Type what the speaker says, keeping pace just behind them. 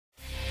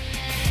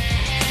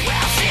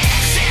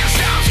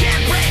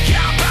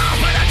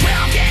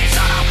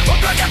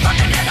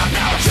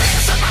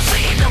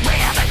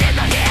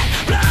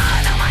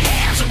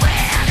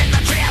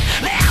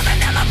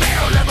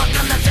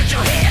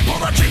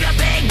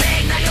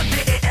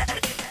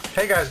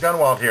Hey guys,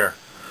 Gunwald here.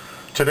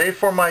 Today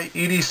for my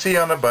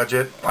EDC on a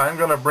budget, I'm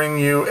going to bring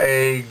you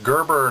a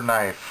Gerber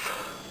knife.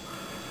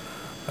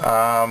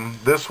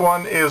 This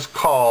one is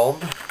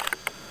called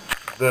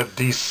the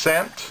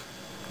Descent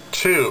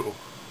II.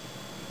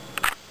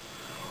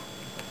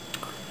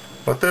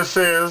 What this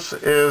is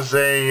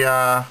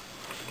a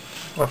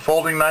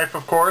folding knife,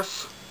 of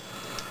course,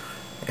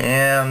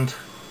 and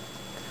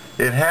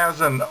it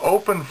has an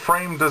open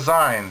frame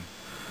design.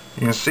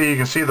 You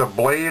can see the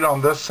blade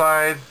on this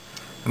side,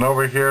 and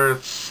over here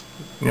it's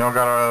got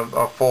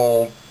a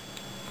full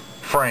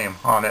frame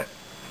on it.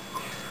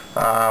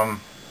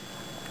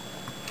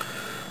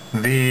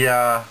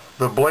 The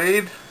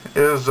blade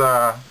is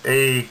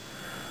a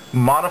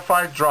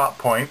modified drop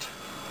point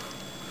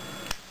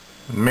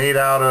made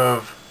out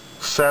of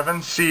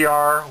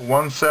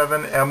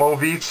 7CR17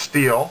 MOV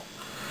steel,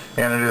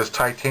 and it is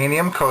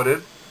titanium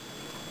coated.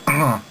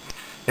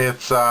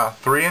 It's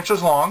 3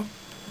 inches long.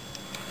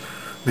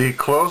 The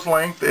closed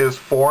length is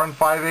 4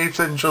 5/8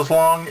 inches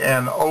long,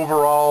 and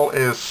overall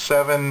is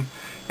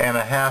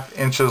 7.5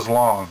 inches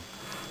long.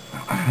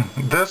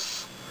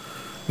 This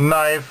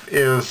knife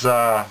is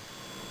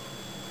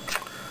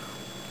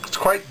it's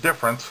quite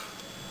different.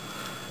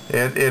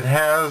 It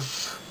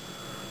has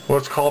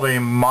what's called a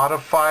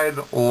modified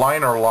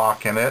liner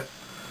lock in it.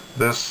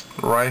 This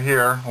right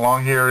here,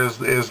 along here,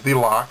 is the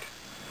lock.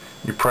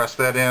 You press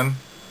that in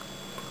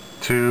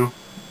to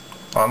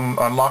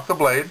unlock the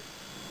blade.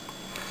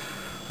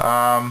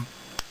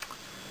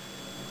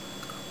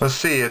 Let's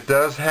see, it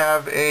does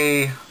have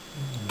a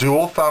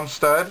dual thumb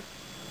stud.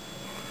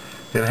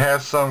 It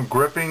has some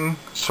gripping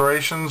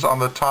serrations on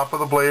the top of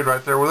the blade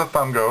right there where the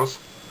thumb goes.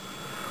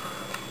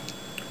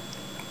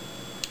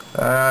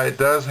 It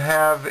does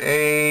have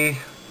a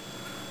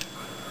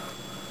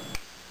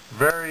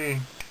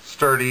very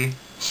sturdy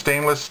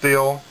stainless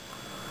steel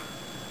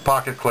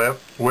pocket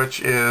clip, which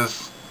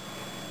is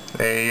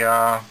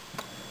a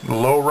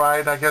low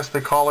ride, I guess they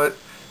call it.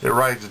 It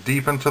rides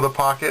deep into the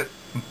pocket.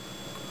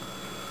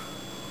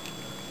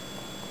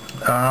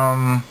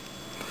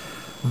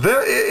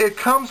 It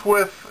comes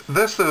with,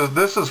 this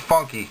is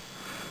funky.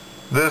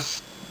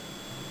 This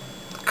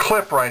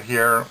clip right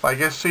here, I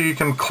guess, so you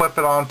can clip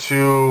it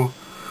onto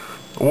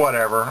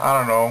whatever, I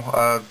don't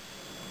know,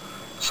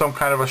 some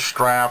kind of a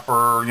strap,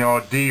 or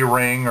a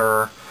D-ring,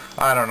 or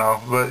I don't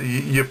know, but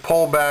you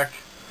pull back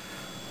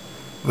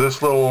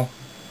this little,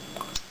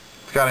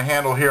 it's got a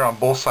handle here on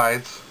both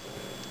sides.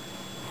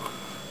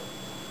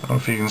 I don't know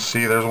if you can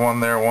see, there's one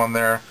there, one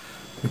there.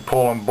 You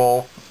pull them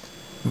both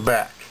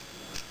back.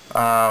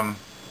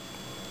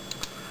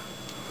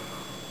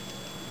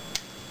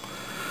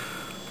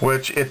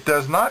 Which it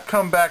does not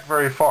come back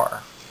very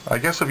far. I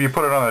guess if you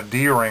put it on a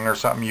D-ring or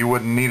something, you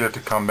wouldn't need it to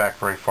come back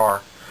very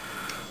far.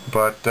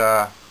 But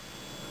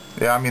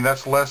yeah, I mean,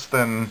 that's less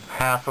than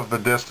half of the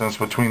distance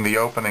between the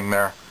opening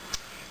there.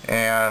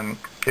 And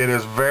it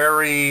is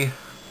very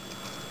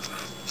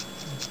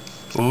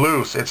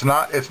loose. It's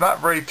not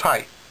very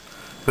tight.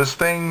 This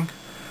thing,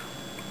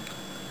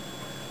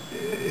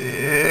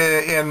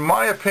 in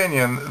my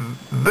opinion,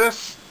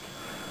 this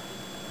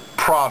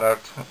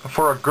product,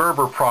 for a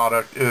Gerber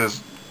product,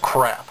 is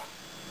crap.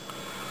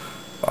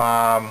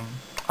 I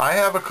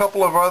have a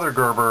couple of other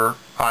Gerber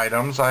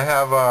items. I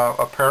have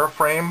a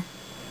paraframe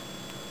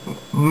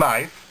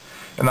knife,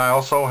 and I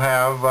also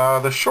have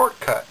the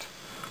Shortcut,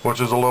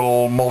 which is a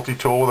little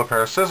multi-tool with a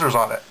pair of scissors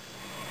on it.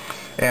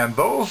 And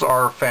those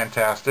are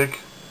fantastic,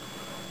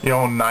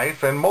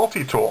 knife and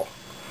multi-tool.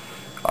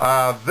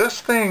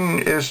 This thing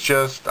is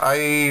just,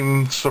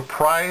 I'm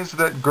surprised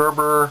that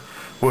Gerber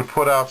would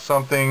put out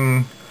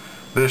something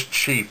this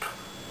cheap.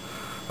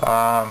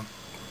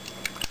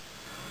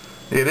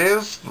 It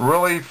is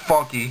really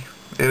funky.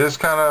 It is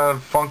kind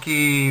of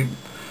funky. It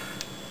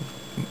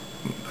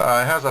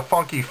has a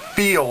funky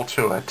feel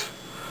to it,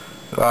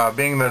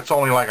 being that it's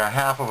only like a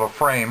half of a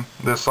frame.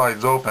 This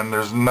side's open.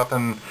 There's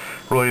nothing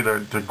really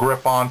to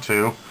grip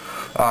onto.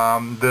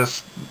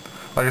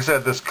 Like I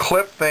said, this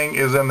clip thing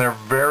is in there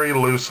very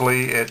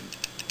loosely.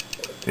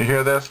 You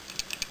hear this?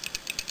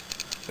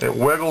 It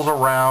wiggles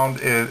around.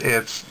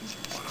 It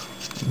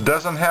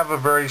doesn't have a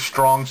very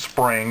strong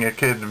spring. It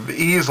could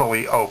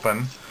easily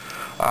open.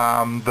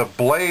 The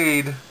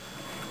blade,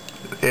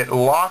 it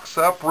locks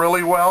up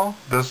really well.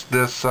 This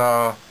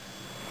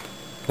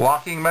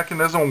locking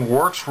mechanism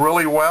works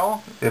really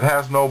well. It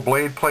has no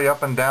blade play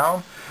up and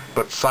down,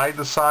 but side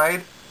to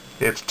side,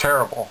 it's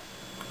terrible.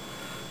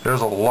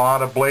 There's a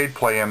lot of blade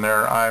play in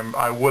there.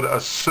 I would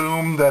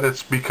assume that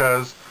it's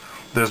because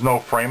there's no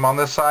frame on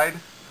this side,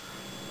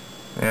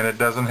 and it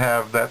doesn't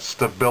have that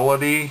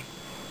stability,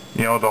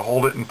 to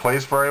hold it in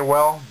place very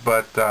well.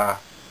 But yeah,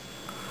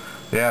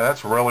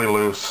 that's really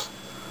loose.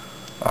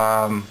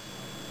 And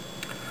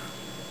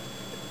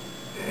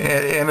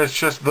it's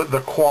just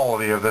the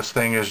quality of this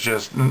thing is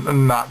just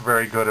not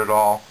very good at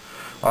all.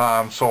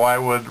 So I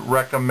would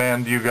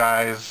recommend you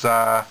guys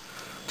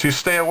to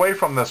stay away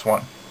from this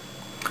one.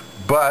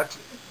 But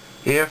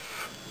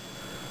if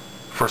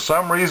for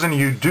some reason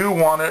you do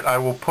want it, I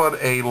will put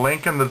a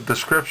link in the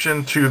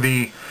description to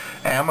the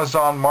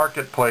Amazon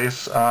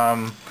Marketplace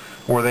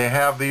where they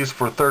have these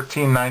for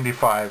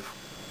 $13.95.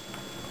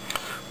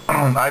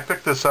 I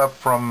picked this up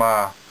from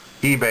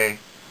eBay.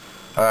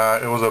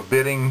 It was a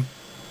bidding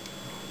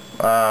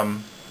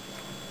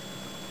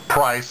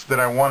price that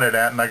I wanted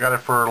at, and I got it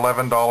for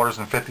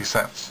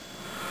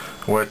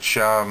 $11.50, which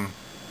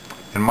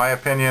in my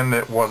opinion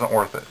it wasn't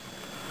worth it.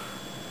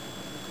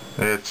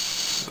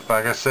 It's,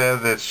 like I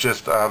said, it's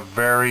just a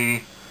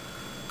very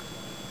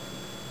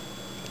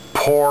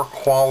poor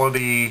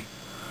quality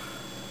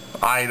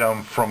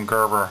item from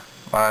Gerber.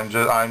 I'm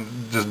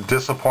just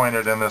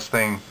disappointed in this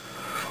thing.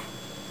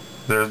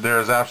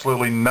 There's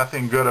absolutely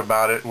nothing good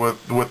about it,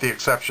 with the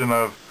exception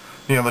of,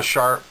 you know, the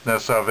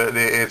sharpness of it.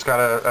 It's got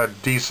a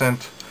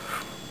decent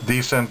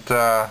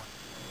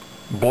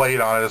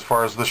blade on it as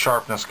far as the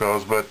sharpness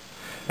goes, but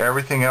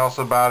everything else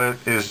about it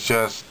is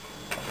just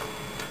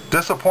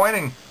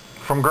disappointing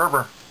from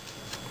Gerber.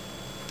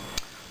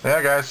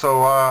 Yeah, guys,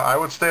 so I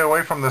would stay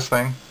away from this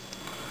thing.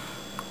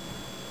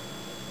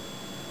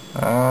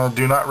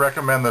 Do not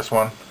recommend this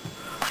one,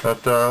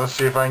 but let's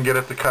see if I can get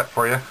it to cut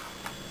for you.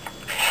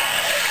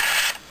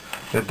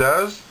 It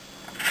does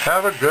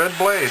have a good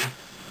blade,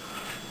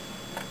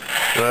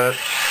 but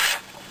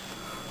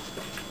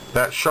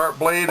that sharp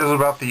blade is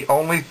about the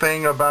only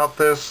thing about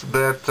this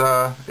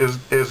that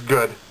is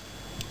good.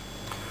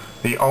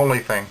 The only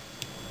thing.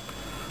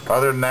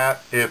 Other than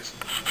that, it's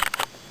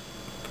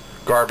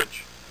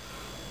garbage.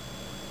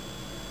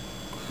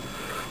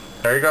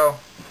 There you go.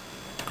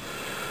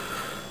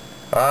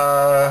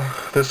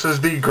 This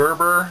is the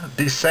Gerber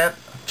Descent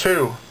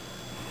II.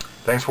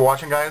 Thanks for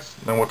watching, guys,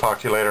 and we'll talk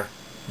to you later.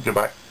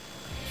 Goodbye.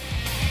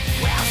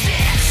 Well,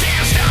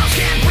 sandstones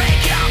can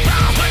break your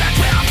bones, but a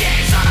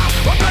 12-gauge saw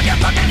will put your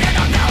fucking head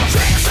on the